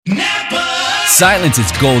Silence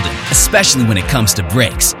is golden, especially when it comes to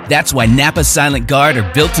brakes. That's why Napa Silent Guard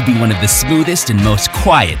are built to be one of the smoothest and most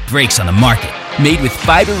quiet brakes on the market. Made with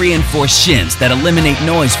fiber-reinforced shims that eliminate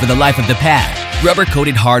noise for the life of the pad,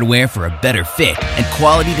 rubber-coated hardware for a better fit, and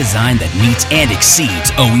quality design that meets and exceeds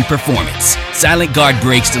OE performance. Silent Guard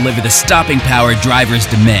brakes deliver the stopping power drivers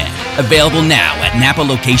demand. Available now at Napa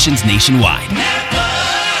locations nationwide.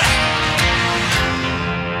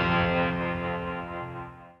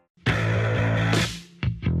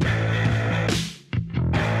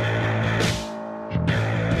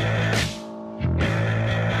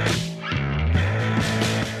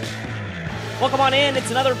 Welcome on in.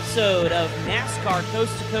 It's another episode of NASCAR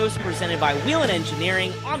Coast to Coast presented by Whelen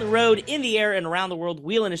Engineering. On the road, in the air, and around the world,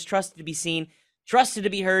 Whelen is trusted to be seen, trusted to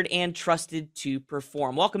be heard, and trusted to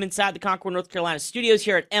perform. Welcome inside the Concord, North Carolina studios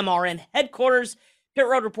here at MRN headquarters. Pit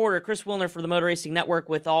Road reporter Chris Wilner for the Motor Racing Network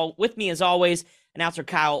with me as always, announcer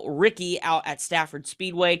Kyle Rickey out at Stafford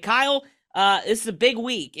Speedway. Kyle, this is a big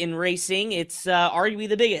week in racing. It's arguably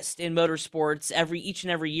the biggest in motorsports each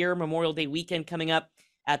and every year. Memorial Day weekend coming up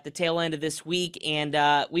at the tail end of this week, and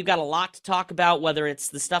we've got a lot to talk about, whether it's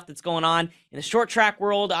the stuff that's going on in the short track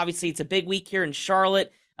world. Obviously, it's a big week here in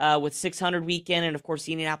Charlotte with 600 weekend, and of course,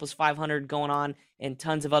 the Indianapolis 500 going on, and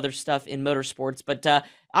tons of other stuff in motorsports. But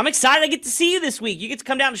I'm excited I get to see you this week. You get to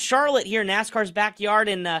come down to Charlotte here in NASCAR's backyard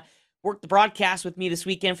and work the broadcast with me this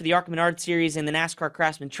weekend for the ARCA Menard Series and the NASCAR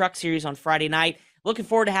Craftsman Truck Series on Friday night. Looking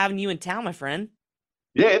forward to having you in town, my friend.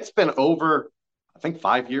 Yeah, it's been over, I think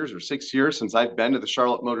 5 years or 6 years since I've been to the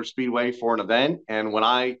Charlotte Motor Speedway for an event. And when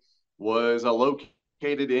I was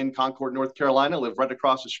located in Concord, North Carolina, lived right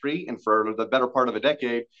across the street, and for the better part of a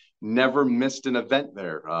decade, never missed an event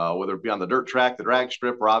there, whether it be on the dirt track, the drag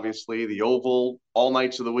strip, or obviously the oval, all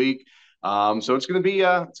nights of the week. So it's going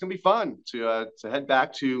to be fun to head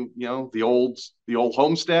back to the old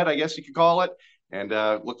homestead, I guess you could call it. And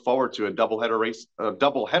look forward to a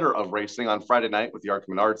doubleheader of racing on Friday night with the ARCA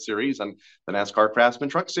Menard Series and the NASCAR Craftsman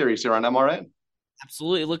Truck Series here on MRN.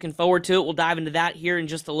 Absolutely. Looking forward to it. We'll dive into that here in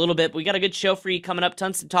just a little bit. But we got a good show for you coming up.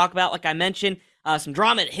 Tons to talk about. Like I mentioned, some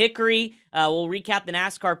drama at Hickory. We'll recap the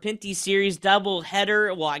NASCAR Pinty Series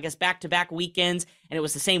doubleheader. Well, I guess back-to-back weekends, and it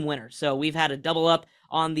was the same winner. So we've had a double up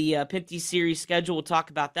on the Pinty Series schedule. We'll talk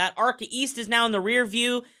about that. ARCA East is now in the rear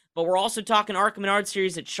view. But we're also talking ARCA Menard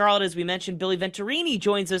Series at Charlotte. As we mentioned, Billy Venturini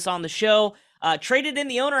joins us on the show. Traded in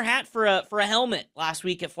the owner hat for a helmet last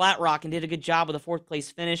week at Flat Rock and did a good job with a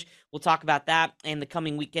fourth-place finish. We'll talk about that and the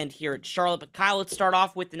coming weekend here at Charlotte. But Kyle, let's start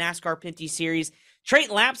off with the NASCAR Pinty Series.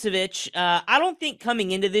 Trayton Lapcevich, I don't think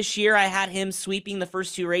coming into this year I had him sweeping the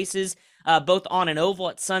first two races, both on an oval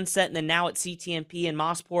at Sunset and then now at CTMP in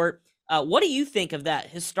Mosport. What do you think of that?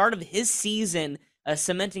 His start of his season,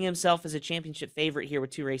 cementing himself as a championship favorite here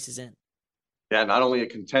with two races in. Yeah, not only a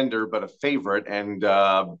contender, but a favorite, and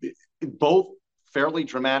both fairly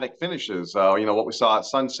dramatic finishes. What we saw at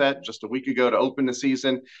Sunset just a week ago to open the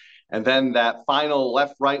season, and then that final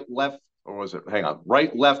left, right, left, or was it,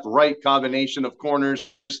 right, left, right combination of corners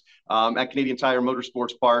at Canadian Tire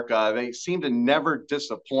Motorsports Park. They seem to never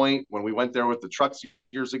disappoint. When we went there with the trucks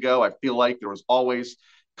years ago, I feel like there was always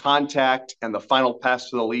contact, and the final pass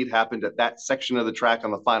to the lead happened at that section of the track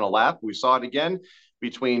on the final lap. We saw it again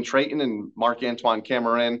between Trayton and Marc-Antoine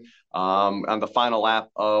Cameron on the final lap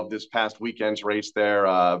of this past weekend's race there.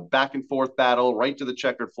 Back and forth battle right to the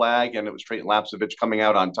checkered flag, and it was Trayton Lapcevich coming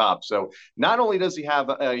out on top. So not only does he have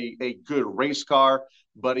a good race car,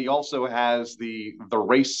 but he also has the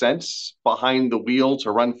race sense behind the wheel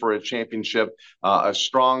to run for a championship, a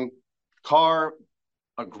strong car,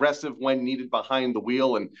 aggressive when needed behind the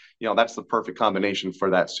wheel, and that's the perfect combination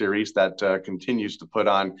for that series that continues to put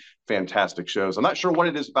on fantastic shows. I'm not sure what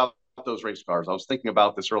it is about those race cars. I was thinking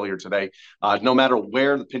about this earlier today. No matter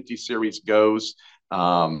where the Pinty Series goes,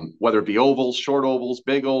 whether it be ovals, short ovals,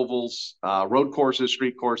 big ovals, road courses,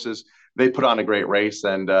 street courses, they put on a great race,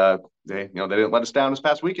 and they didn't let us down this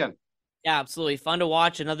past weekend. Yeah, absolutely. Fun to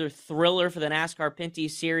watch. Another thriller for the NASCAR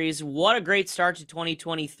Pinty Series. What a great start to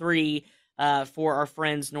 2023 for our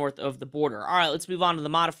friends north of the border. All right, let's move on to the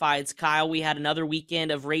modifieds. Kyle, we had another weekend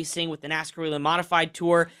of racing with the NASCAR Whelen Modified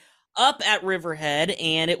Tour up at Riverhead,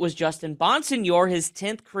 and it was Justin Bonsignor, his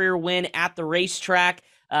 10th career win at the racetrack.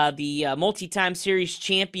 The multi-time series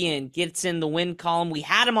champion gets in the win column. We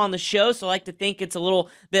had him on the show, so I like to think it's a little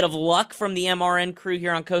bit of luck from the MRN crew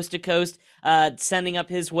here on Coast to Coast, sending up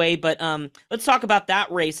his way. But let's talk about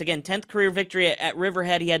that race. Again, 10th career victory at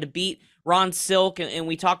Riverhead. He had to beat Ron Silk, and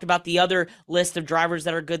we talked about the other list of drivers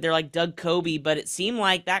that are good there, like Doug Coby, but it seemed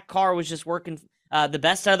like that car was just working the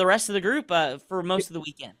best out of the rest of the group for most of the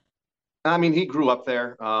weekend. I mean, he grew up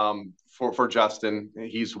there for Justin.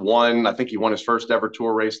 I think he won his first ever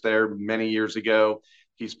tour race there many years ago.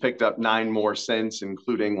 He's picked up 9 more since,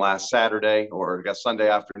 including last Saturday, or I guess Sunday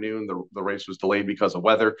afternoon. The race was delayed because of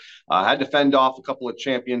weather. Had to fend off a couple of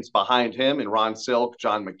champions behind him, and Ron Silk,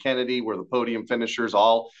 John McKennedy were the podium finishers,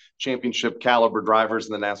 all championship caliber drivers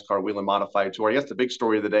in the NASCAR Whelen Modified Tour. I guess the big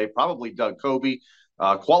story of the day, probably Doug Coby,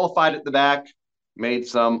 qualified at the back, made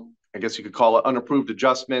some, I guess you could call it, unapproved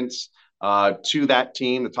adjustments to that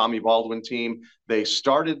team, the Tommy Baldwin team. They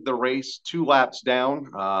started the race 2 laps down.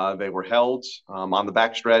 They were held on the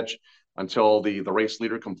backstretch until the race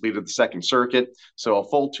leader completed the second circuit. So a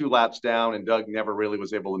full 2 laps down, and Doug never really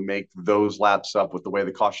was able to make those laps up with the way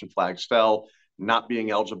the caution flags fell, not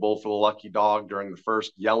being eligible for the lucky dog during the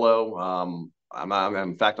first yellow. I'm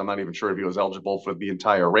not even sure if he was eligible for the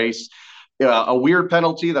entire race. A weird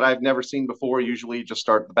penalty that I've never seen before. Usually you just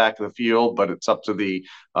start at the back of the field, but it's up to the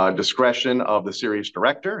discretion of the series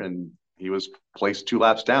director. And he was placed 2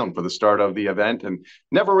 laps down for the start of the event and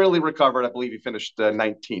never really recovered. I believe he finished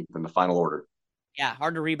 19th in the final order. Yeah,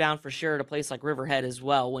 hard to rebound for sure at a place like Riverhead as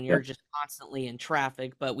well when you're just constantly in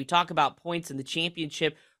traffic. But we talk about points in the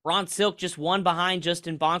championship. Ron Silk just one behind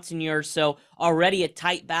Justin Bonsignor, so already a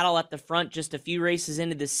tight battle at the front just a few races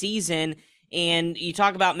into the season. And you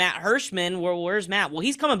talk about Matt Hirschman. Where's Matt? Well,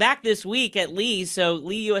 he's coming back this week at Lee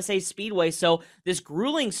USA Speedway. So this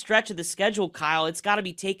grueling stretch of the schedule, Kyle, it's got to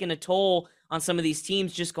be taking a toll on some of these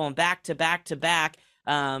teams just going back to back to back.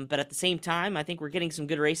 But at the same time, I think we're getting some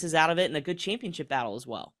good races out of it and a good championship battle as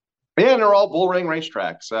well. Yeah, and they're all bull ring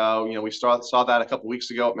racetracks. We saw that a couple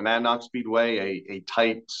weeks ago at Monadnock Speedway, a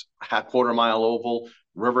tight quarter mile oval.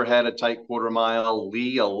 Riverhead, a tight quarter mile.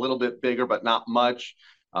 Lee, a little bit bigger, but not much.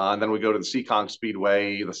 And then we go to the Seekonk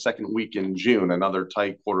Speedway the second week in June, another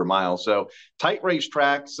tight quarter mile. So tight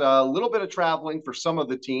racetracks, a little bit of traveling for some of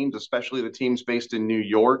the teams, especially the teams based in New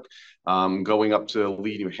York, going up to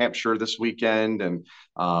Lee, New Hampshire this weekend and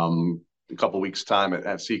a couple of weeks' time at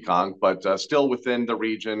Seekonk, but still within the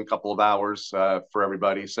region, a couple of hours for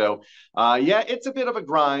everybody. So, it's a bit of a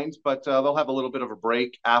grind, but they'll have a little bit of a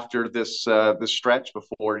break after this stretch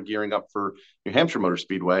before gearing up for New Hampshire Motor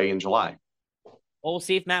Speedway in July. Well, we'll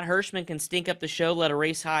see if Matt Hirschman can stink up the show, led a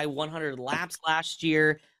race-high 100 laps last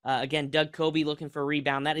year. Again, Doug Coby looking for a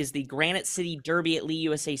rebound. That is the Granite City Derby at Lee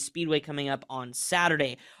USA Speedway coming up on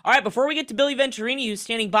Saturday. All right, before we get to Billy Venturini, who's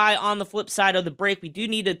standing by on the flip side of the break, we do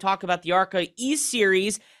need to talk about the ARCA East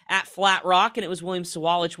Series at Flat Rock, and it was William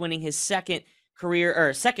Sawalich winning his second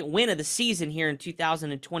win of the season here in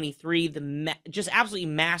 2023. Just absolutely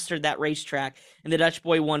mastered that racetrack in the Dutch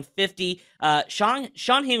Boy 150. Sean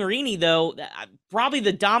Henrini, though, probably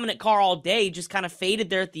the dominant car all day, just kind of faded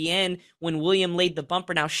there at the end when William laid the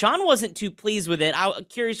bumper. Now, Sean wasn't too pleased with it. I'm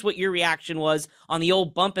curious what your reaction was on the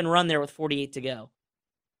old bump and run there with 48 to go.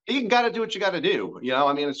 You got to do what you got to do.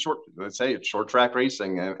 It's short track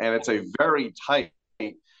racing, and it's a very tight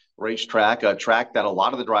racetrack, a track that a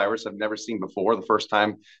lot of the drivers have never seen before. The first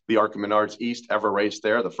time the ARCA Menards East ever raced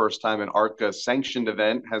there, the first time an ARCA sanctioned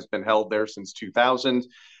event has been held there since 2000.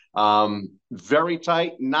 Very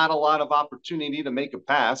tight, not a lot of opportunity to make a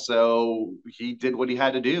pass, so he did what he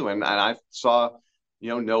had to do, and I saw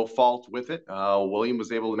no fault with it. William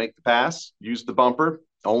was able to make the pass, use the bumper,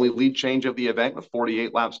 only lead change of the event with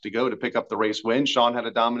 48 laps to go to pick up the race win. Sean had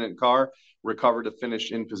a dominant car, recovered to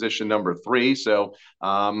finish in position number 3. So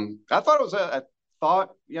I thought it was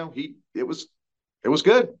it was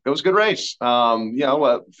good. It was a good race.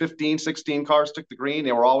 15, 16 cars took the green.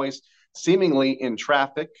 They were always seemingly in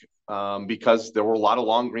traffic because there were a lot of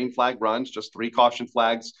long green flag runs. Just 3 caution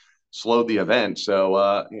flags slowed the event.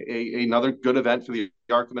 So another good event for the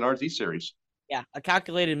ARCA Menards East Series. Yeah, a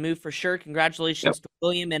calculated move for sure. Congratulations to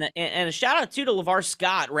William, and a shout out to LeVar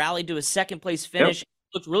Scott, rallied to a second place finish.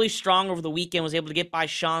 Looked really strong over the weekend, was able to get by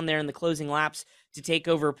Sean there in the closing laps to take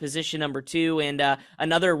over position number 2, and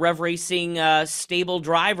another Rev Racing stable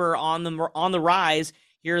driver on the rise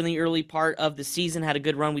here in the early part of the season. Had a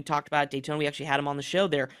good run. We talked about Daytona. We actually had him on the show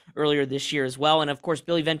there earlier this year as well. And of course,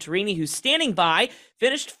 Billy Venturini, who's standing by,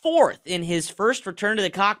 finished 4th in his first return to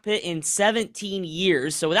the cockpit in 17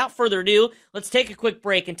 years. So without further ado, let's take a quick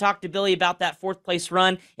break and talk to Billy about that 4th place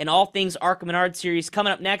run and all things ARCA Menards Series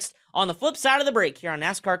coming up next on the flip side of the break here on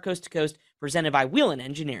NASCAR Coast to Coast, presented by Whelen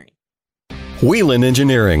Engineering. Whelen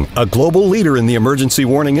Engineering, a global leader in the emergency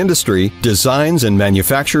warning industry, designs and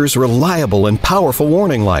manufactures reliable and powerful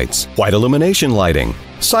warning lights, white illumination lighting,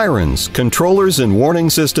 Sirens, controllers, and warning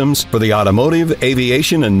systems for the automotive,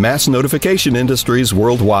 aviation, and mass notification industries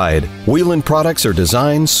worldwide. Whelen products are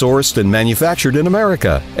designed, sourced, and manufactured in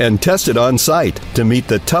America and tested on site to meet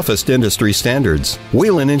the toughest industry standards.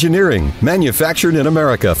 Whelen Engineering, manufactured in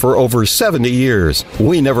America for over 70 years.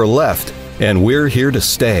 We never left, and we're here to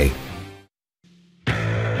stay.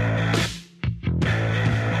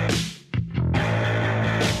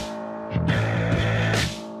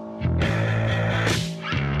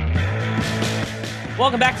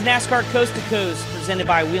 Welcome back to NASCAR Coast to Coast, presented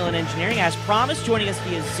by Whelen Engineering. As promised, joining us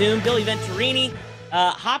via Zoom, Billy Venturini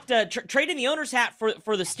traded the owner's hat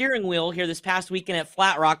for the steering wheel here this past weekend at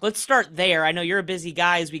Flat Rock. Let's start there. I know you're a busy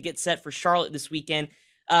guy as we get set for Charlotte this weekend,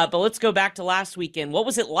 but let's go back to last weekend. What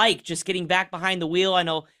was it like just getting back behind the wheel? I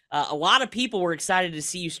know a lot of people were excited to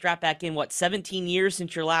see you strap back in, 17 years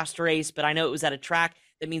since your last race, but I know it was at a track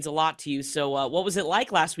that means a lot to you. So what was it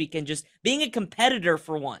like last weekend, just being a competitor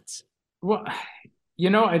for once? Well,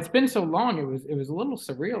 it's been so long. It was a little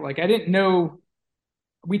surreal. Like, I didn't know.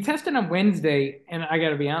 We tested on Wednesday, and I got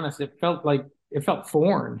to be honest, it felt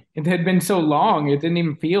foreign. It had been so long. It didn't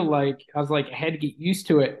even feel like I was like, I had to get used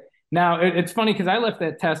to it. Now it's funny because I left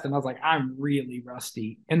that test and I was like, I'm really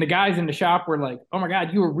rusty. And the guys in the shop were like, oh my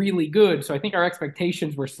God, you were really good. So I think our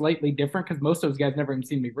expectations were slightly different because most of those guys never even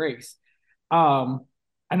seen me race. I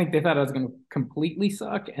think they thought I was going to completely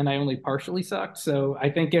suck, and I only partially sucked. So I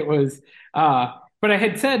think it was. But I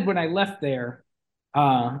had said when I left there,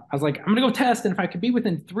 I was like, I'm going to go test. And if I could be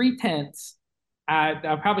within 0.3,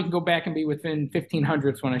 I'll probably go back and be within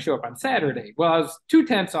 1,500ths when I show up on Saturday. Well, I was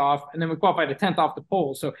 0.2 off, and then we qualified a 10th off the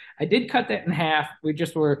pole. So I did cut that in half. We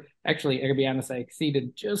just were actually, I gotta be honest, I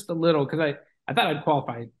exceeded just a little because I thought I'd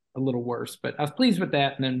qualify a little worse, but I was pleased with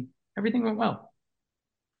that. And then everything went well.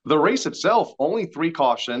 The race itself, only 3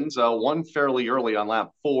 cautions, one fairly early on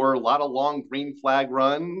lap 4, a lot of long green flag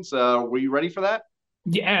runs. Were you ready for that?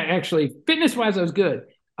 Yeah, actually, fitness-wise, I was good.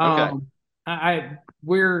 Okay.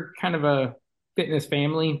 We're kind of a fitness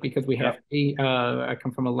family because we have to be. I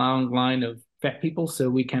come from a long line of fat people, so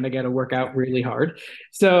we kind of got to work out really hard.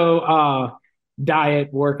 So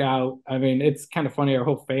diet, workout. I mean, it's kind of funny. Our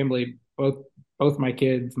whole family, both my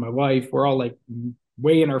kids, my wife, we're all like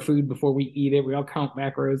weighing our food before we eat it. We all count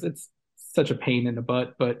macros. It's such a pain in the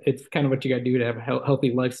butt, but it's kind of what you got to do to have a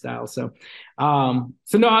healthy lifestyle. So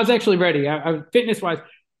no, I was actually ready. I fitness wise,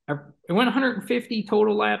 I went 150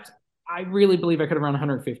 total laps. I really believe I could have run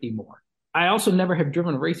 150 more. I also never have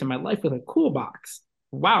driven a race in my life with a cool box.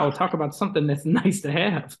 Wow. Talk about something that's nice to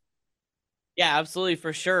have. Yeah, absolutely,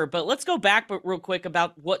 for sure. But let's go back real quick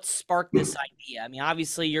about what sparked this idea. I mean,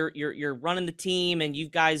 obviously you're running the team and you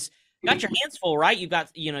guys got your hands full, right? You've got,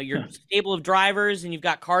 your stable of drivers and you've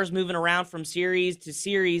got cars moving around from series to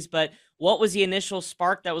series. But what was the initial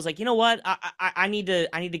spark that was like, you know what, I need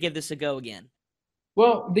to give this a go again?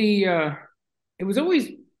 Well, it was always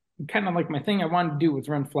kind of like my thing I wanted to do was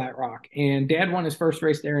run Flat Rock, and Dad won his first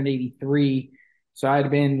race there in '83. So I'd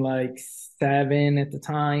been like 7 at the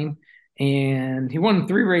time, and he won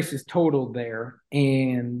 3 races total there,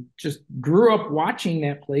 and just grew up watching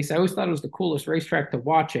that place. I always thought it was the coolest racetrack to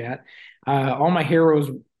watch at. All my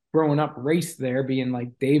heroes growing up raced there, being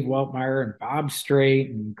like Dave Weltmeyer and Bob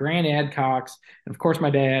Strait and Grant Adcox, and of course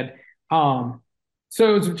my dad. So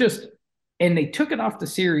it was just, and they took it off the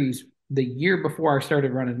series the year before I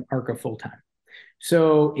started running ARCA full time.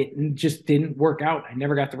 So it just didn't work out. I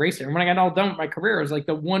never got to race there. And when I got all done with my career, it was like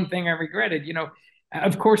the one thing I regretted.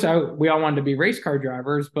 Of course, we all wanted to be race car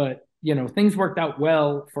drivers, but things worked out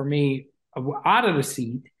well for me out of the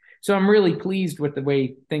seat. So I'm really pleased with the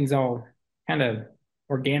way things all kind of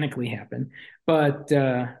organically happened. But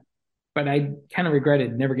I kind of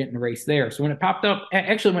regretted never getting a race there. So when it popped up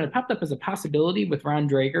as a possibility with Ron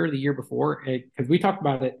Drager the year before, because we talked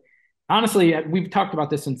about it. Honestly, we've talked about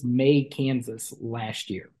this since May, Kansas last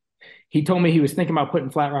year. He told me he was thinking about putting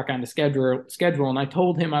Flat Rock on the schedule, and I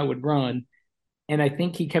told him I would run. And I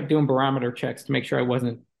think he kept doing barometer checks to make sure I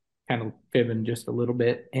wasn't kind of fibbing just a little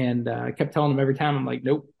bit. And I kept telling him every time, I'm like,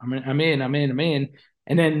 nope, I'm in.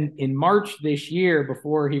 And then in March this year,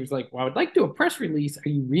 before he was like, well, I would like to do a press release. Are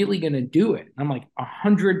you really going to do it? And I'm like,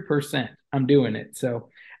 100% I'm doing it. So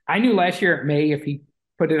I knew last year at May, if he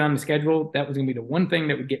put it on the schedule, that was going to be the one thing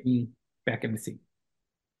that would get me back in the seat.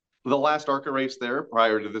 The last ARCA race there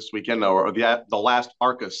prior to this weekend, or the last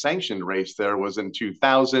ARCA sanctioned race there was in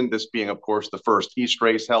 2000, this being, of course, the first East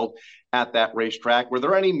race held at that racetrack. Were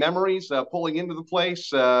there any memories pulling into the place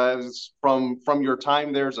from your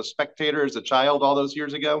time there as a spectator, as a child, all those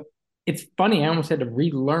years ago? It's funny. I almost had to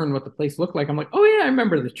relearn what the place looked like. I'm like, oh, yeah, I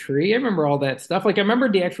remember the tree. I remember all that stuff. Like, I remember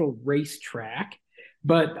the actual racetrack.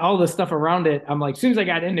 But all the stuff around it, I'm like, as soon as I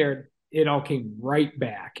got in there, it all came right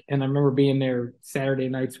back. And I remember being there Saturday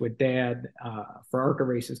nights with Dad for ARCA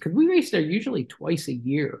races, because we raced there usually twice a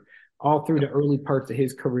year, all through the early parts of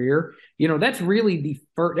his career. That's really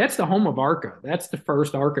that's the home of ARCA. That's the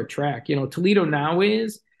first ARCA track. Toledo now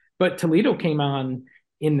is, but Toledo came on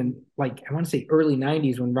in the, I want to say early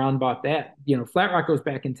 90s when Ron bought that. Flat Rock goes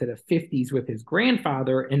back into the 50s with his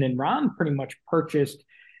grandfather, and then Ron pretty much purchased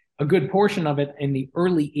a good portion of it in the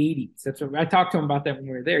early 80s. That's what I talked to him about that when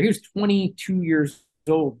we were there. He was 22 years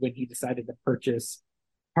old when he decided to purchase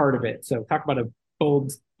part of it. So talk about a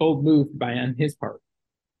bold move on his part.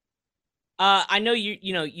 I know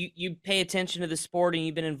you pay attention to the sport, and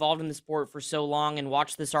you've been involved in the sport for so long, and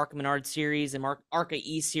watched this ARCA Menard series and ARCA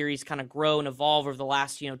E series kind of grow and evolve over the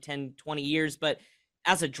last 10, 20 years. But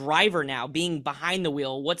as a driver now, being behind the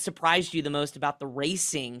wheel, what surprised you the most about the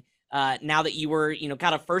racing now that you were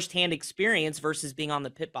kind of firsthand experience versus being on the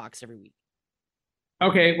pit box every week?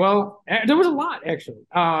 Okay, well, there was a lot actually.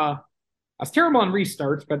 I was terrible on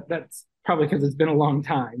restarts, but that's probably because it's been a long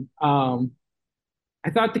time. I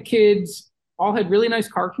thought the kids all had really nice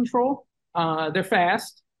car control. They're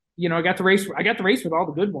fast. I got to race with all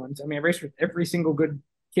the good ones. I mean, I raced with every single good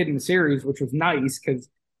kid in the series, which was nice because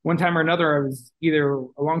one time or another I was either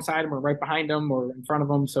alongside them or right behind them or in front of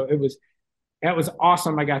them. So that was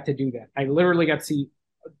awesome. I got to do that. I literally got to see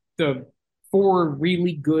the 4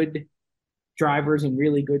 really good drivers and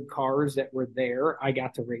really good cars that were there. I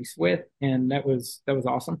got to race with, and that was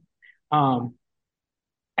awesome.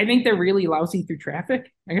 I think they're really lousy through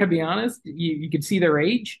traffic. I gotta be honest. You could see their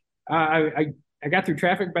age. I got through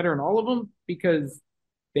traffic better than all of them because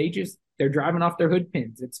they're driving off their hood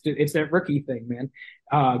pins. It's that rookie thing,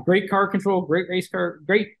 man. Great car control, great race car,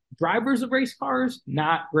 great drivers of race cars,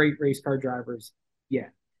 not great race car drivers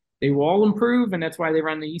yet. They will all improve, and that's why they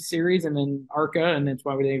run the East Series and then ARCA, and that's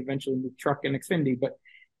why they eventually move truck and Xfinity. But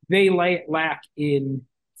they lack in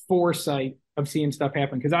foresight of seeing stuff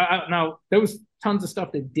happen. Because I now there was tons of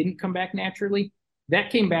stuff that didn't come back naturally.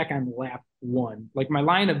 That came back on lap 1. Like my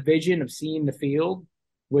line of vision of seeing the field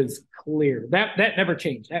was clear. That never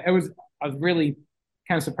changed. I was really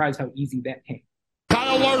kind of surprised how easy that came.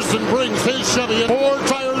 Kyle Larson brings his Chevy in 4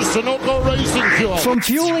 tires, Sunoco Racing Fuel. From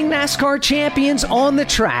fueling NASCAR champions on the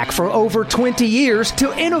track for over 20 years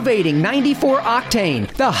to innovating 94 octane,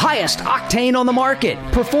 the highest octane on the market,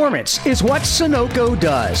 performance is what Sunoco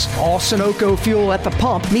does. All Sunoco fuel at the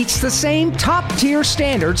pump meets the same top-tier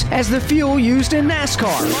standards as the fuel used in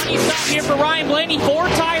NASCAR. Money stop here for Ryan Blaney. 4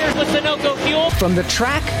 tires with Sunoco fuel. From the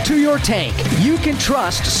track to your tank, you can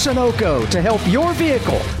trust Sunoco to help your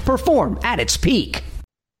vehicle perform at its peak.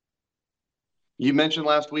 You mentioned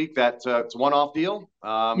last week that it's a one-off deal.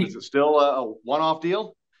 Is it still a one-off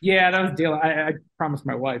deal? Yeah, that was a deal. I promised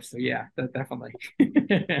my wife, so yeah, definitely.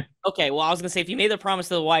 Okay, well, I was gonna say if you made the promise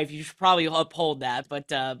to the wife, you should probably uphold that. But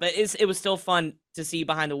it was still fun to see you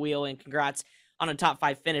behind the wheel, and congrats on a top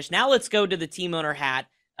 5 finish. Now let's go to the team owner hat.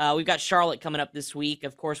 We've got Charlotte coming up this week.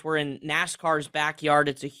 Of course, we're in NASCAR's backyard.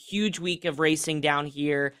 It's a huge week of racing down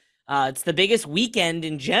here. It's the biggest weekend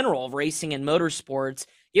in general of racing and motorsports.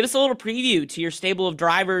 Give us a little preview to your stable of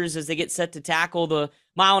drivers as they get set to tackle the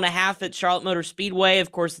 1.5 miles at Charlotte Motor Speedway.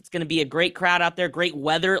 Of course, it's going to be a great crowd out there. Great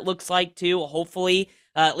weather, it looks like, too, hopefully,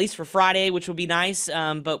 at least for Friday, which will be nice.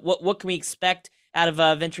 But what can we expect out of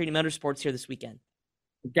Venturini Motorsports here this weekend?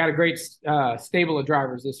 We've got a great stable of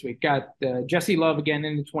drivers this week. Got Jesse Love again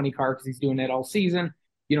in the 20 car because he's doing that all season.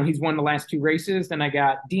 He's won the last 2 races. Then I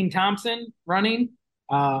got Dean Thompson running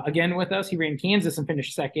again with us. He ran Kansas and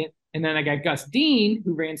finished second. And then I got Gus Dean,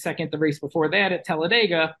 who ran second the race before that at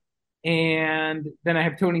Talladega. And then I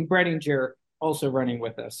have Tony Bredinger also running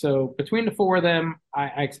with us. So between the 4 of them,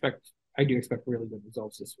 I do expect really good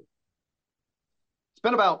results this week. It's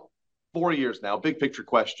been about 4 years now. Big picture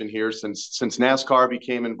question here since NASCAR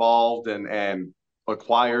became involved and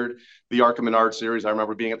acquired the ARCA Menard series. I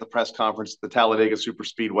remember being at the press conference at the Talladega Super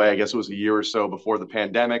Speedway. I guess it was a year or so before the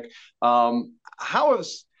pandemic.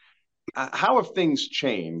 How have things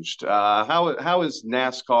changed? How is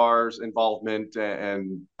NASCAR's involvement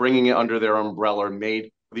and bringing it under their umbrella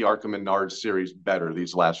made the ARCA Menard series better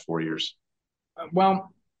these last 4 years?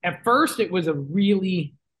 Well, at first it was a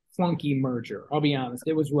really clunky merger. I'll be honest.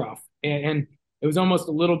 It was rough. And it was almost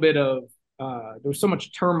a little bit of, there was so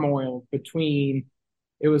much turmoil between,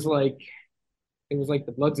 it was like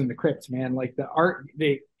the Bloods and the Crips, man. Like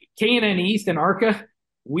the K&N East and ARCA,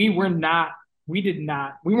 we weren't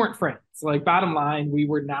friends. Like bottom line, we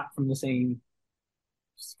were not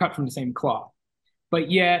cut from the same cloth.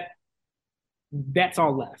 But yet that's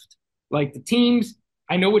all left. Like the teams,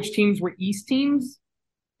 I know which teams were East teams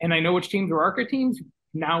and I know which teams were ARCA teams.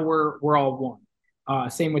 now we're all one.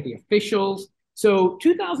 Same with the officials. So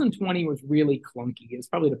 2020 was really clunky. It's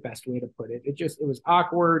probably the best way to put it. It was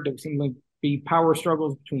awkward. There seemed to be power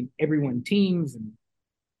struggles between everyone teams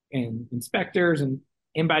and inspectors. And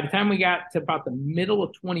by the time we got to about the middle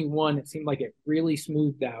of 21, it seemed like it really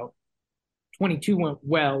smoothed out. 22 went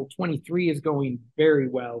well. 23 is going very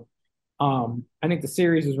well. I think the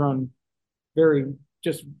series is run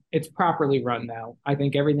it's properly run now. I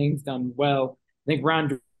think everything's done well. I think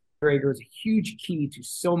Ron Drager is a huge key to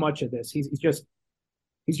so much of this. He's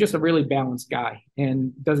just a really balanced guy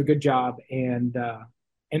and does a good job. And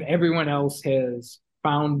everyone else has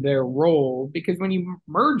found their role, because when you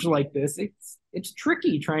merge like this, it's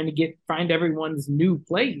tricky trying to find everyone's new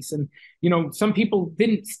place. And some people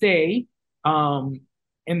didn't stay, and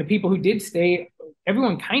the people who did stay,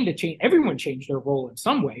 everyone kind of changed. Everyone changed their role in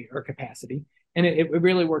some way or capacity, and it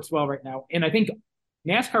really works well right now. And I think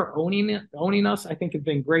NASCAR owning us, I think, has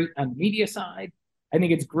been great on the media side. I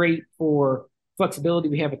think it's great for flexibility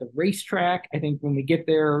we have at the racetrack. I think when we get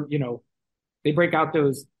there, they break out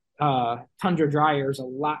those Tundra dryers a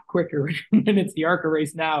lot quicker when it's the ARCA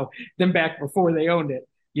race now than back before they owned it,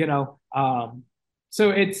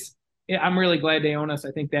 So I'm really glad they own us.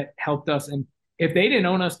 I think that helped us. And if they didn't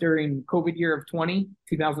own us during COVID year of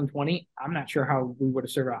 2020, I'm not sure how we would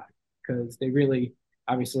have survived, because they really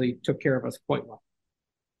obviously took care of us quite well.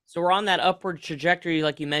 So we're on that upward trajectory,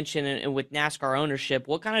 like you mentioned, and with NASCAR ownership.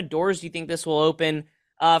 What kind of doors do you think this will open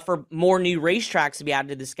for more new racetracks to be added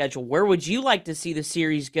to the schedule? Where would you like to see the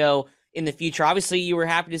series go in the future? Obviously, you were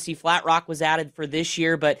happy to see Flat Rock was added for this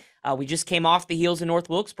year, but we just came off the heels of North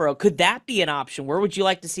Wilkesboro. Could that be an option? Where would you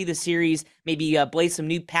like to see the series maybe blaze some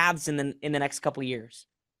new paths in the next couple of years?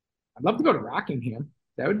 I'd love to go to Rockingham.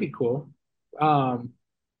 That would be cool. I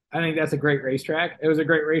think that's a great racetrack. It was a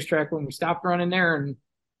great racetrack when we stopped running there, and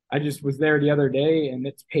I just was there the other day, and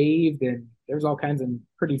it's paved, and there's all kinds of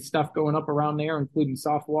pretty stuff going up around there, including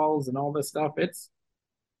soft walls and all this stuff.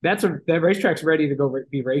 That racetrack's ready to go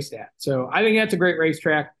be raced at. So I think that's a great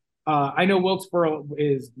racetrack. I know Wilkesboro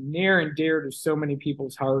is near and dear to so many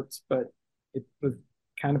people's hearts, but it was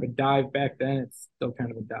kind of a dive back then. It's still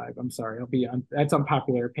kind of a dive. I'm sorry. That's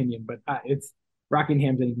unpopular opinion, but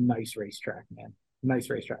Rockingham's a nice racetrack, man. Nice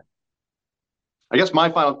racetrack. I guess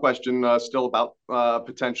my final question still about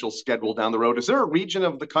potential schedule down the road. Is there a region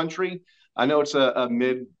of the country? I know it's a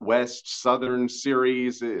Midwest Southern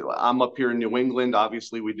series. I'm up here in New England.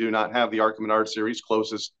 Obviously, we do not have the ARCA Menard series.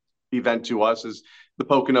 Closest event to us is the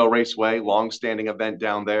Pocono Raceway, long-standing event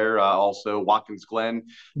down there. Also, Watkins Glen.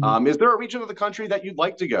 Mm-hmm. Is there a region of the country that you'd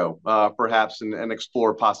like to go, perhaps, and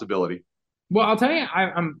explore possibility? Well, I'll tell you,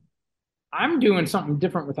 I'm doing something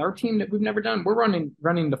different with our team that we've never done. We're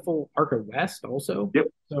running the full ARCA West also. Yep.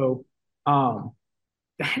 So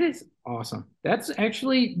that is awesome. That's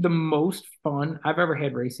actually the most fun I've ever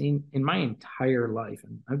had racing in my entire life.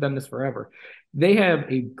 And I've done this forever. They have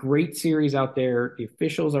a great series out there. The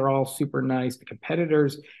officials are all super nice. The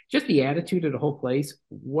competitors, just the attitude of the whole place.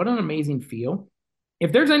 What an amazing feel.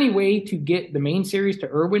 If there's any way to get the main series to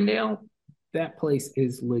Irwindale, that place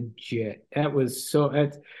is legit.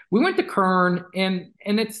 We went to Kern and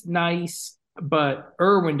it's nice, but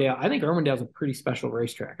I think Irwindale's a pretty special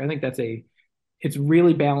racetrack. I think it's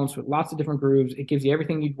really balanced with lots of different grooves. It gives you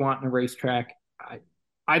everything you'd want in a racetrack.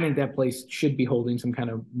 I think that place should be holding some kind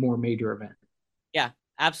of more major event. Yeah,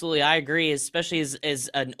 absolutely. I agree. Especially as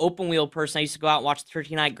an open wheel person, I used to go out and watch the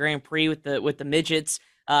Turkey Night Grand Prix with the midgets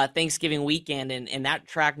Thanksgiving weekend, and that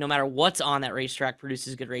track, no matter what's on that racetrack,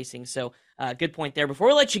 produces good racing. So good point there. Before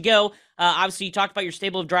we let you go, obviously you talked about your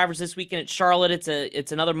stable of drivers this weekend at Charlotte.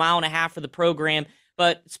 It's another mile and a half for the program.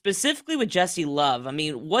 But specifically with Jesse Love, I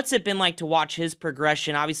mean, what's it been like to watch his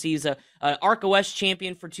progression? Obviously, he's an ARCA West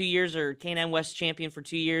champion for 2 years, or K&N West champion for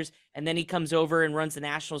 2 years, and then he comes over and runs the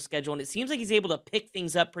national schedule, and it seems like he's able to pick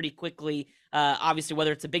things up pretty quickly, obviously,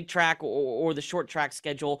 whether it's a big track or the short track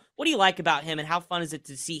schedule. What do you like about him, and how fun is it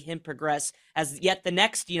to see him progress as yet the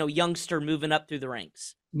next youngster moving up through the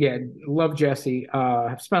ranks? Yeah, love Jesse.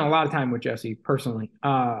 I've spent a lot of time with Jesse personally.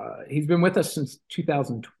 He's been with us since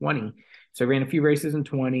 2020. So he ran a few races in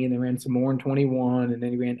 20, and then ran some more in 21, and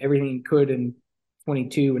then he ran everything he could in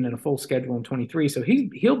 22, and then a full schedule in 23. So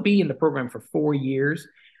he'll be in the program for 4 years.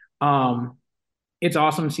 It's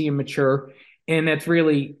awesome to see him mature, and that's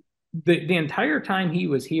really the entire time he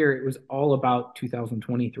was here. It was all about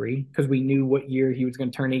 2023 because we knew what year he was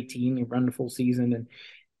going to turn 18 and run the full season,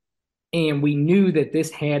 and we knew that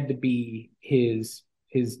this had to be his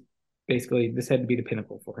basically this had to be the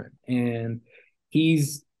pinnacle for him, and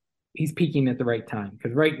he's peaking at the right time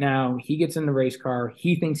because right now he gets in the race car.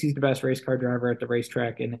 He thinks he's the best race car driver at the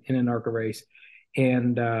racetrack in an ARCA race.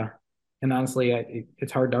 And honestly,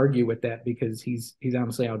 it's hard to argue with that because he's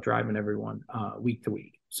honestly out driving everyone week to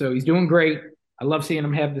week. So he's doing great. I love seeing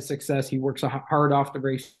him have the success. He works hard off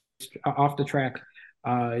the track.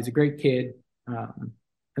 He's a great kid. I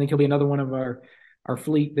think he'll be another one of our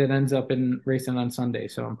fleet that ends up in racing on Sunday.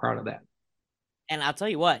 So I'm proud of that. And I'll tell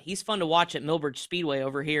you what, he's fun to watch at Millbridge Speedway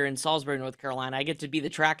over here in Salisbury, North Carolina. I get to be the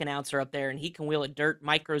track announcer up there, and he can wheel a dirt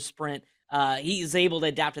micro sprint. He's able to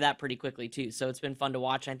adapt to that pretty quickly, too. So it's been fun to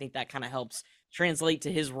watch. I think that kind of helps translate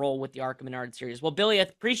to his role with the ARCA Menard Series. Well, Billy, I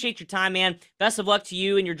appreciate your time, man. Best of luck to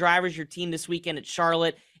you and your drivers, your team this weekend at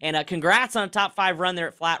Charlotte. And congrats on a top 5 run there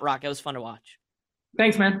at Flat Rock. It was fun to watch.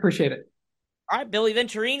 Thanks, man. Appreciate it. All right, Billy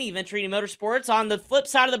Venturini, Venturini Motorsports. On the flip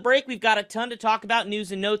side of the break, we've got a ton to talk about,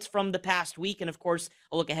 news and notes from the past week, and of course,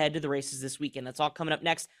 a look ahead to the races this weekend. That's all coming up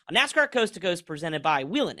next on NASCAR Coast to Coast, presented by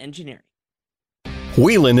Whelen Engineering.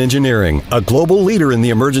 Whelen Engineering, a global leader in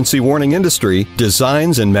the emergency warning industry,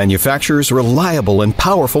 designs and manufactures reliable and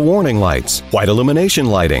powerful warning lights, white illumination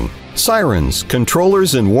lighting, sirens,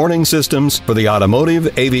 controllers, and warning systems for the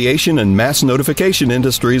automotive, aviation, and mass notification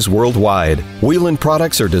industries worldwide. Whelen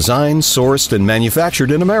products are designed, sourced, and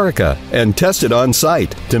manufactured in America and tested on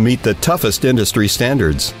site to meet the toughest industry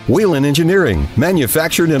standards. Whelen Engineering,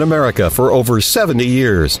 manufactured in America for over 70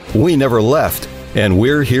 years. We never left, and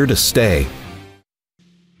we're here to stay.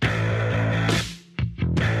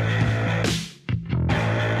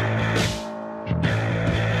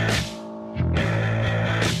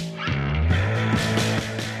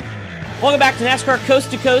 Welcome back to NASCAR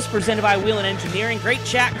Coast to Coast, presented by Whelen Engineering. Great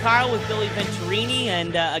chat, Kyle, with Billy Venturini.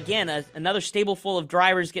 And again, another stable full of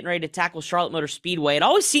drivers getting ready to tackle Charlotte Motor Speedway. It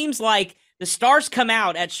always seems like the stars come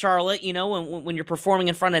out at Charlotte, you know, when you're performing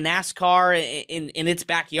in front of NASCAR in its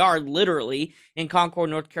backyard, literally, in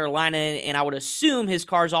Concord, North Carolina. And I would assume his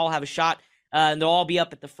cars all have a shot. And they'll all be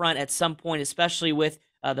up at the front at some point, especially with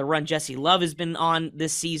the run Jesse Love has been on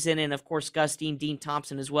this season. And, of course, Gus Dean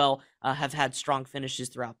Thompson as well have had strong finishes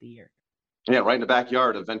throughout the year. Yeah, right in the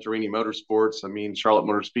backyard of Venturini Motorsports. I mean, Charlotte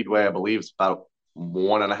Motor Speedway, I believe, is about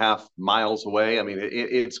 1.5 miles away. I mean,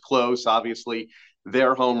 it's close. Obviously,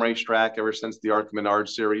 their home racetrack ever since the ARCA Menard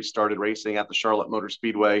Series started racing at the Charlotte Motor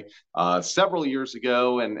Speedway several years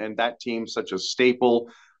ago. And that team's such a staple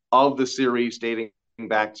of the series dating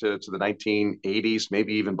back to the 1980s,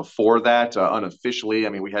 maybe even before that, unofficially. I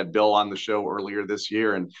mean, we had Bill on the show earlier this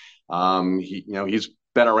year, and he's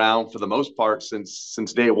been around for the most part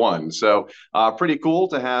since day one. So pretty cool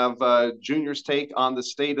to have Junior's take on the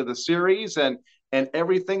state of the series and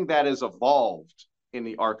everything that has evolved in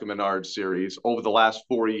the ARCA Menard Series over the last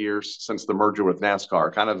 4 years since the merger with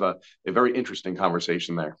NASCAR. Kind of a very interesting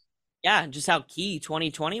conversation there. Yeah, and just how key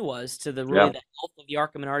 2020 was to the health of the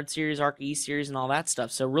ARCA Menard Series, ARCA East Series, and all that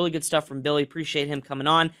stuff. So really good stuff from Billy. Appreciate him coming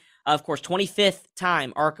on. Of course, 25th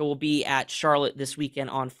time ARCA will be at Charlotte this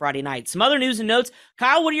weekend on Friday night. Some other news and notes.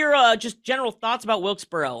 Kyle, what are your just general thoughts about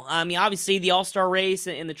Wilkesboro? I mean, obviously the All-Star race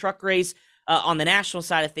and the truck race on the national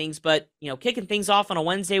side of things, but, you know, kicking things off on a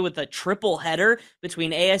Wednesday with a triple header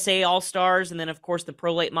between ASA All-Stars and then, of course, the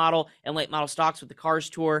Pro Late Model and Late Model Stocks with the Cars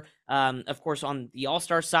Tour. Of course, on the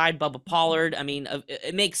All-Star side, Bubba Pollard. I mean,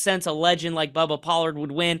 it makes sense a legend like Bubba Pollard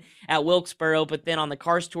would win at Wilkesboro, but then on the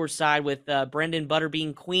Cars Tour side with Brendan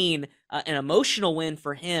Butterbean Queen, an emotional win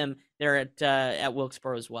for him there at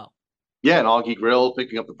Wilkesboro as well. Yeah, and Augie Grill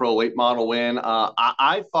picking up the Pro Late Model win.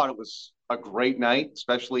 I thought it was a great night,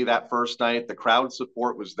 especially that first night. The crowd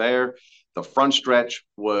support was there. The front stretch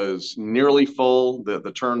was nearly full.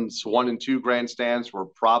 The turns 1 and 2 grandstands were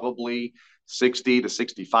probably 60 to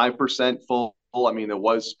 65% full. I mean, there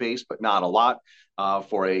was space, but not a lot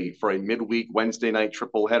for a midweek Wednesday night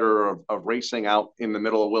triple header of racing out in the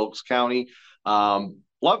middle of Wilkes County.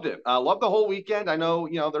 Loved it. Loved the whole weekend. I know,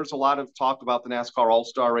 there's a lot of talk about the NASCAR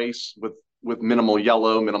All-Star race with minimal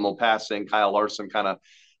yellow, minimal passing. Kyle Larson kind of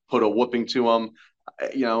put a whooping to him,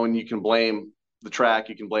 and you can blame the track,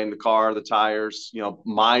 you can blame the car, the tires.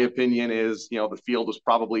 My opinion is, the field was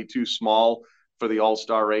probably too small for the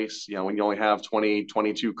All-Star race. When you only have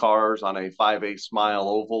 22 cars on a 5/8 mile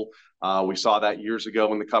oval. We saw that years ago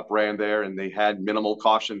when the Cup ran there and they had minimal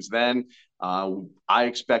cautions then. I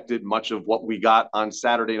expected much of what we got on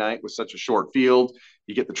Saturday night with such a short field.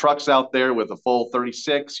 You get the trucks out there with a full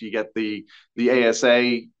 36. You get the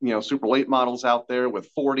ASA, super late models out there with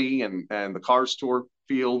 40 and the Cars Tour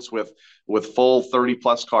fields with full 30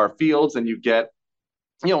 plus car fields. And you get,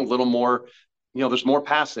 a little more, there's more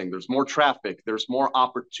passing, there's more traffic, there's more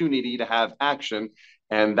opportunity to have action.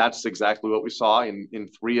 And that's exactly what we saw in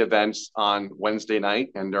 3 events on Wednesday night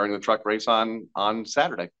and during the truck race on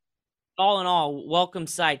Saturday. all in all, welcome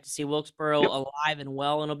sight to see Wilkesboro alive and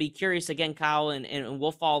well. And I'll be curious again, Kyle, and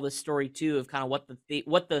we'll follow this story too of kind of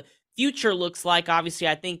what the future looks like. Obviously,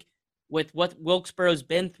 I think with what Wilkesboro's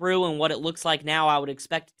been through and what it looks like now, I would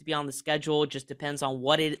expect it to be on the schedule. It just depends on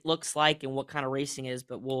what it looks like and what kind of racing is,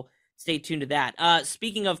 but we'll stay tuned to that.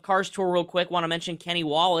 Speaking of Cars Tour real quick, want to mention Kenny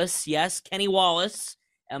Wallace. Yes, Kenny Wallace,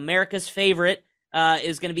 America's favorite,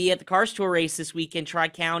 is going to be at the Cars Tour race this weekend,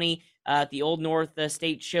 Tri-County, at the Old North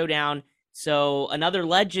State Showdown. So another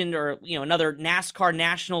legend, or another NASCAR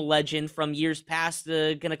national legend from years past,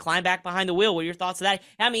 going to climb back behind the wheel. What are your thoughts of that?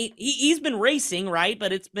 I mean, he's been racing, right?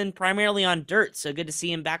 But it's been primarily on dirt. So good to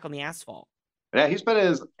see him back on the asphalt. Yeah, he's been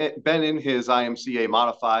in his IMCA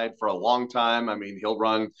modified for a long time. I mean, he'll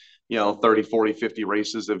run 30, 40, 50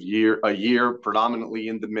 races a year, predominantly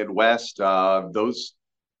in the Midwest. Those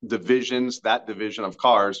divisions, that division of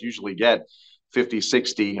cars, usually get 50,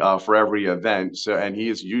 60 for every event. So, and he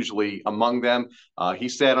is usually among them. He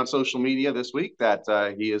said on social media this week that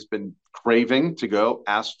he has been craving to go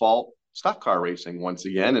asphalt stock car racing once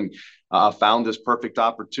again, and found this perfect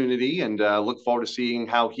opportunity, and look forward to seeing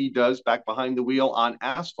how he does back behind the wheel on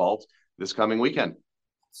asphalt this coming weekend.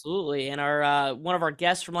 Absolutely. And our one of our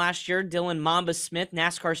guests from last year, Dylan Mamba Smith,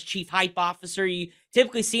 NASCAR's chief hype officer. You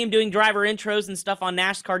typically see him doing driver intros and stuff on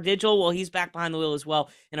NASCAR Digital. Well, he's back behind the wheel as well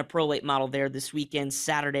in a Pro Late model there this weekend,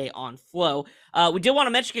 Saturday on Flow. We did want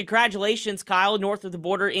to mention congratulations, Kyle, north of the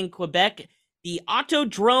border in Quebec. The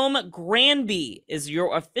Autodrome Granby is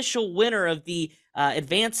your official winner of the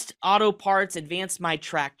Advanced Auto Parts Advanced My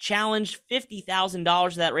Track Challenge. $50,000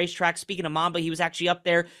 of that racetrack. Speaking of Mamba, he was actually up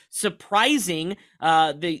there surprising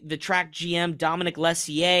the track GM Dominic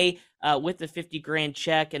Lessier with the 50 grand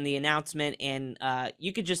check and the announcement. And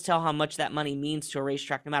you could just tell how much that money means to a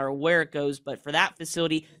racetrack, no matter where it goes. But for that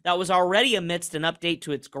facility that was already amidst an update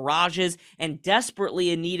to its garages and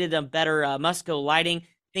desperately needed a better Musco lighting,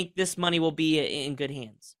 I think this money will be in good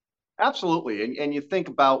hands. Absolutely. And you think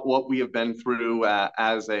about what we have been through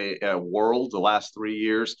as a world the last 3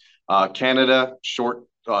 years. Canada shut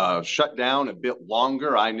down a bit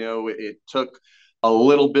longer. I know it took a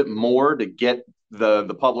little bit more to get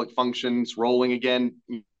the public functions rolling again,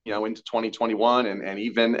 into 2021 and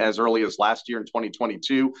even as early as last year in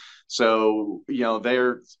 2022. So,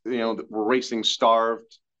 we're racing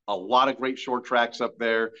starved. A lot of great short tracks up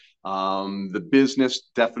there. The business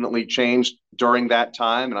definitely changed during that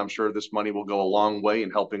time, and I'm sure this money will go a long way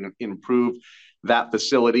in helping improve that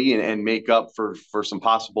facility and make up for some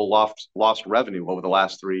possible lost revenue over the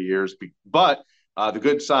last 3 years. But the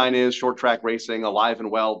good sign is short track racing alive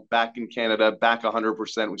and well, back in Canada, back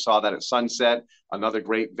 100%. We saw that at Sunset, another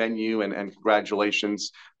great venue, and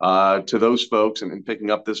congratulations to those folks and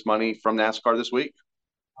picking up this money from NASCAR this week.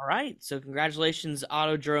 All right, so congratulations,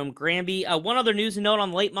 Autodrome Granby. One other news and note on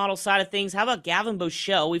the late model side of things. How about Gavin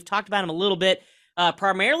Bochelle? We've talked about him a little bit.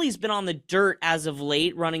 Primarily, he's been on the dirt as of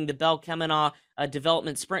late, running the Bell Kemena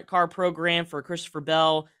development sprint car program for Christopher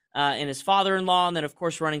Bell and his father-in-law, and then, of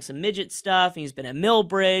course, running some midget stuff. He's been at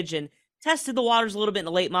Millbridge and tested the waters a little bit in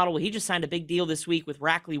the late model. Well, he just signed a big deal this week with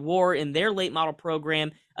Rackley War in their late model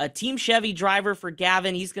program. A Team Chevy driver for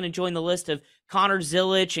Gavin. He's going to join the list of Connor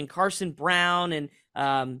Zilich and Carson Brown and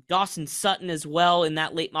Dawson Sutton as well in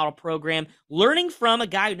that late model program. Learning from a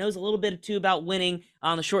guy who knows a little bit too about winning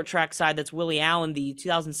on the short track side. That's Willie Allen, the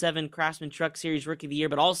 2007 Craftsman Truck Series Rookie of the Year,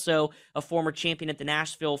 but also a former champion at the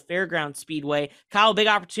Nashville Fairgrounds Speedway. Kyle, big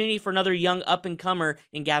opportunity for another young up-and-comer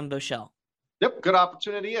in Gavin Bochelle. Yep, good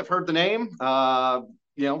opportunity. I've heard the name.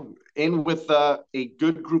 In with a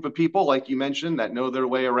good group of people, like you mentioned, that know their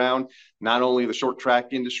way around not only the short track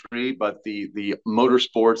industry, but the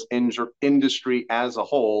motorsports industry as a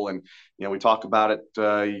whole. And, we talk about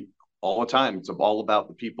it all the time. It's all about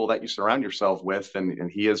the people that you surround yourself with.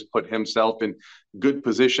 And he has put himself in good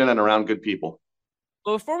position and around good people.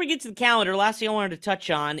 Well, before we get to the calendar, last thing I wanted to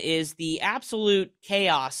touch on is the absolute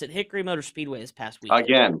chaos at Hickory Motor Speedway this past week.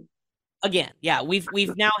 Again, yeah,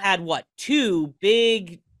 we've now had two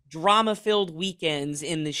big drama-filled weekends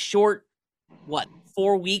in the short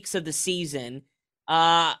 4 weeks of the season,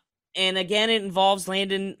 and again it involves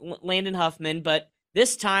Landon Huffman, but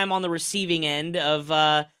this time on the receiving end of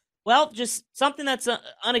just something that's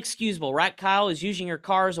unexcusable, right? Kyle is using her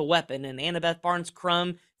car as a weapon, and Annabeth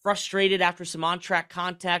Barnes-Crum frustrated after some on-track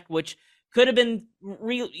contact, which could have been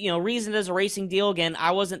reasoned as a racing deal. Again,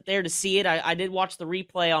 I wasn't there to see it. I did watch the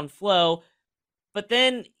replay on Flow. But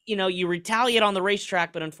then, you retaliate on the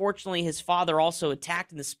racetrack, but unfortunately his father also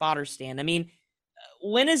attacked in the spotter stand. I mean,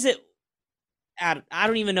 when is it – I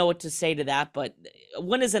don't even know what to say to that, but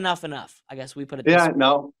when is enough? I guess we put it this way.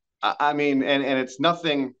 No. I mean, and it's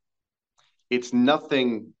nothing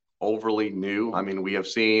overly new. I mean, we have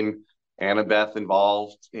seen Annabeth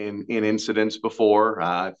involved in incidents before.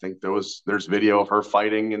 I think there's video of her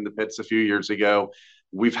fighting in the pits a few years ago.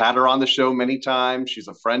 We've had her on the show many times. She's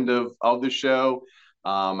a friend of the show.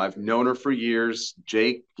 I've known her for years.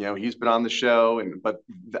 Jake, he's been on the show, but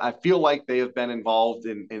I feel like they have been involved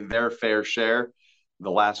in their fair share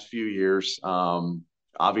the last few years.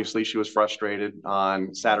 Obviously, she was frustrated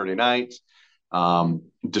on Saturday night,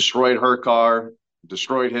 destroyed her car,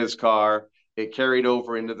 destroyed his car. It carried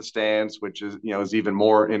over into the stands, which is even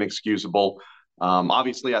more inexcusable.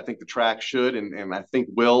 Obviously, I think the track should and I think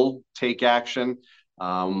will take action,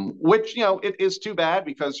 which it is too bad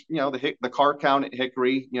because the car count at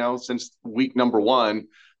Hickory, since week number 1,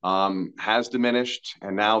 has diminished,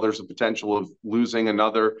 and now there's a potential of losing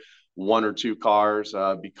another 1 or 2 cars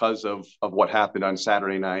because of what happened on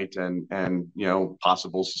Saturday night and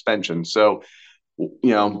possible suspension. So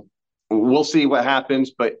we'll see what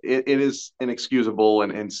happens, but it is inexcusable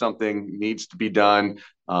and something needs to be done,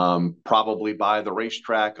 probably by the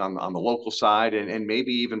racetrack on the local side and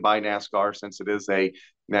maybe even by NASCAR, since it is a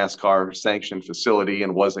NASCAR sanctioned facility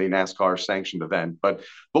and was a NASCAR sanctioned event. But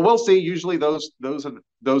we'll see. Usually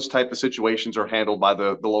those type of situations are handled by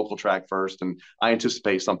the local track first, and I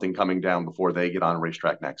anticipate something coming down before they get on a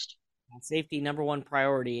racetrack next. Safety, number one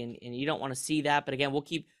priority, and you don't want to see that. But again, we'll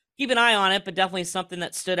keep an eye on it, but definitely something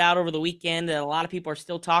that stood out over the weekend that a lot of people are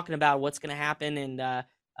still talking about what's going to happen, and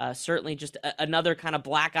certainly just another kind of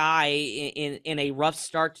black eye in a rough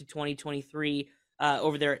start to 2023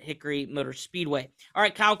 over there at Hickory Motor Speedway. All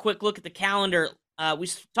right, Kyle, quick look at the calendar. We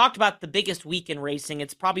talked about the biggest week in racing.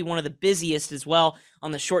 It's probably one of the busiest as well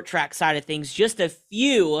on the short track side of things. Just a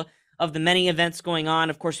few of the many events going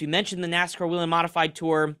on. Of course, we mentioned the NASCAR Whelen Modified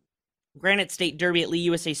Tour, Granite State Derby at Lee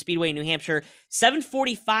USA Speedway in New Hampshire,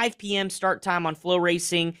 7:45 p.m. start time on Flow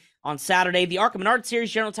Racing on Saturday. The ARCA Menard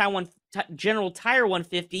Series General Tire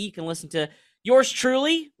 150. You can listen to yours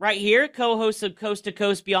truly right here, co-host of Coast to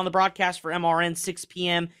Coast Beyond the Broadcast for MRN, 6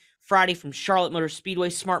 p.m. Friday from Charlotte Motor Speedway.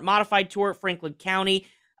 Smart Modified Tour at Franklin County.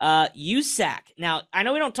 USAC. Now, I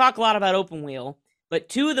know we don't talk a lot about open wheel, but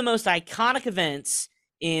 2 of the most iconic events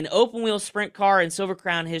in open wheel sprint car and Silver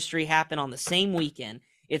Crown history happen on the same weekend.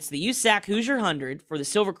 It's the USAC Hoosier 100 for the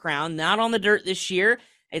Silver Crown, not on the dirt this year.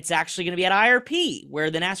 It's actually going to be at IRP, where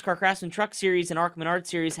the NASCAR Craftsman Truck Series and ARCA Menard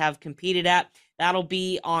Series have competed at. That'll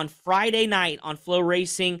be on Friday night on Flow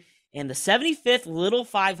Racing. And the 75th Little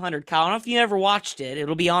 500, Kyle, I don't know if you ever watched it.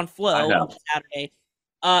 It'll be on Flow on Saturday.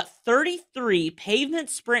 33 pavement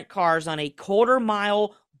sprint cars on a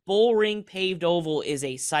quarter-mile bull ring paved oval is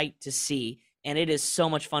a sight to see, and it is so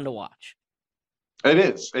much fun to watch. It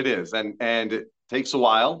is, and it takes a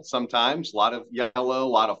while sometimes. A lot of yellow, a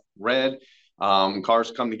lot of red.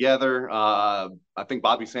 Cars come together. I think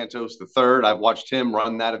Bobby Santos III, I've watched him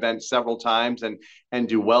run that event several times and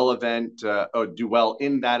do well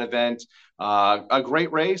in that event. A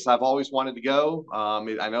great race. I've always wanted to go.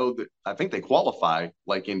 I think they qualify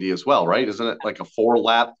like Indy as well, right? Isn't it like a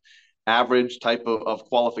 4-lap average type of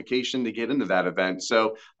qualification to get into that event?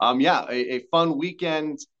 So a fun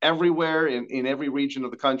weekend everywhere in every region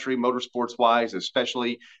of the country, motorsports wise,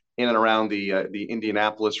 especially in and around the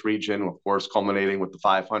Indianapolis region, of course, culminating with the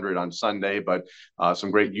 500 on Sunday, but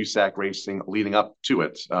some great USAC racing leading up to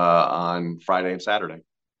it on Friday and Saturday.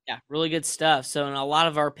 Yeah, really good stuff. So, and a lot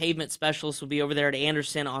of our pavement specialists will be over there at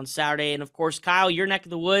Anderson on Saturday. And of course, Kyle, your neck of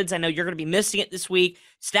the woods, I know you're going to be missing it this week.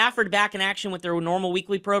 Stafford back in action with their normal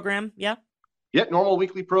weekly program. Yeah. Yeah, normal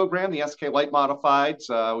weekly program, the SK Light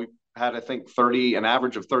Modifieds. We've had, I think, an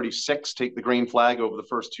average of 36 take the green flag over the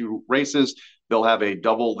first 2 races. They'll have a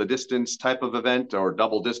double the distance type of event or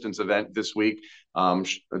double distance event this week, a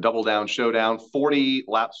double down showdown. 40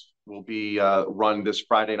 laps will be run this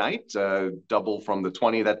Friday night, double from the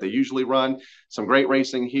 20 that they usually run. Some great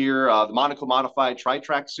racing here. The Monaco Modified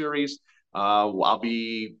Tri-Track Series, I'll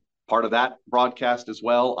be part of that broadcast as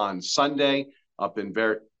well on Sunday up in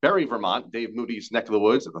Barry, Vermont, Dave Moody's neck of the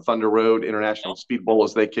woods at the Thunder Road International Speed Bowl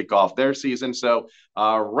as they kick off their season. So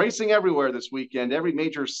racing everywhere this weekend. Every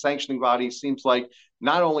major sanctioning body seems like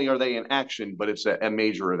not only are they in action, but it's a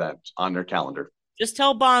major event on their calendar. Just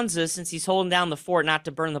tell Bonza, since he's holding down the fort, not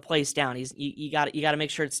to burn the place down. You got to make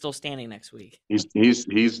sure it's still standing next week.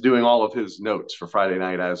 He's doing all of his notes for Friday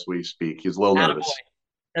night as we speak. He's a little nervous.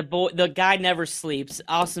 The guy never sleeps.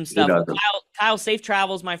 Awesome stuff. Kyle, safe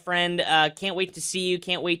travels, my friend. Can't wait to see you.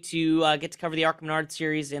 Can't wait to get to cover the ARCA Menard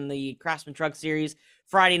Series and the Craftsman Truck Series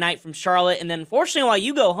Friday night from Charlotte. And then, unfortunately, while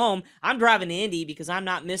you go home, I'm driving to Indy because I'm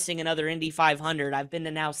not missing another Indy 500. I've been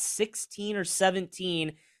to now 16 or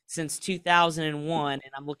 17 since 2001, and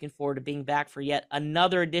I'm looking forward to being back for yet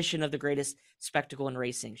another edition of the greatest spectacle in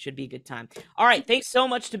racing. Should be a good time. All right, thanks so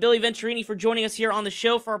much to Billy Venturini for joining us here on the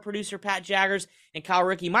show, for our producer Pat Jaggers and Kyle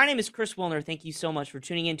Rickey. My name is Chris Wilner. Thank you so much for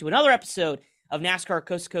tuning in to another episode of NASCAR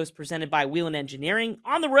Coast to Coast presented by Whelen Engineering.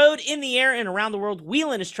 On the road, in the air, and around the world,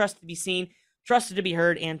 Whelen is trusted to be seen, trusted to be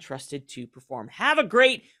heard, and trusted to perform. Have a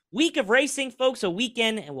great week of racing, folks, a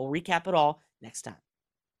weekend, and we'll recap it all next time.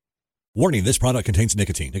 Warning, this product contains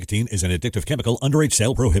nicotine. Nicotine is an addictive chemical. Underage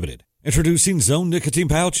sale prohibited. Introducing Zone Nicotine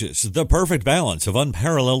Pouches, the perfect balance of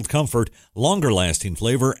unparalleled comfort, longer-lasting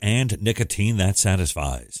flavor, and nicotine that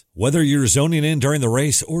satisfies. Whether you're zoning in during the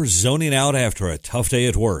race or zoning out after a tough day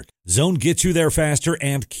at work, Zone gets you there faster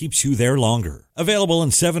and keeps you there longer. Available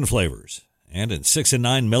in 7 flavors and in 6 and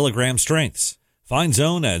 9 milligram strengths. Find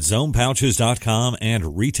Zone at zonepouches.com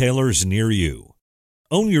and retailers near you.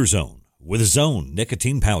 Own your zone with Zone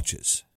Nicotine Pouches.